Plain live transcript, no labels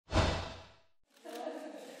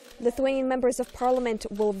Lithuanian members of parliament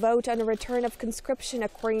will vote on a return of conscription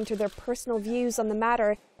according to their personal views on the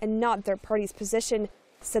matter and not their party's position,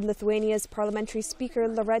 said Lithuania's parliamentary speaker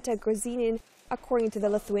Loreta Grauziniene, according to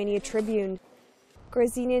the Lithuania Tribune.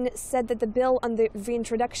 Grauziniene said that the bill on the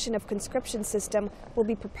reintroduction of conscription system will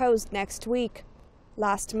be proposed next week.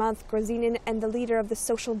 Last month, Grauziniene and the leader of the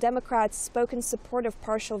Social Democrats spoke in support of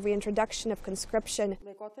partial reintroduction of conscription.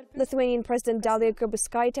 Lithuanian President Dalia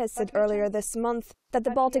Grybauskaitė said earlier this month that the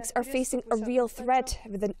Baltics are facing a real threat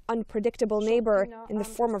with an unpredictable neighbor in the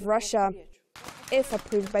form of Russia. If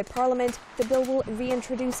approved by Parliament, the bill will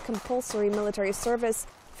reintroduce compulsory military service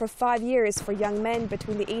for 5 years for young men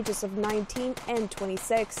between the ages of 19 and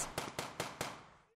 26.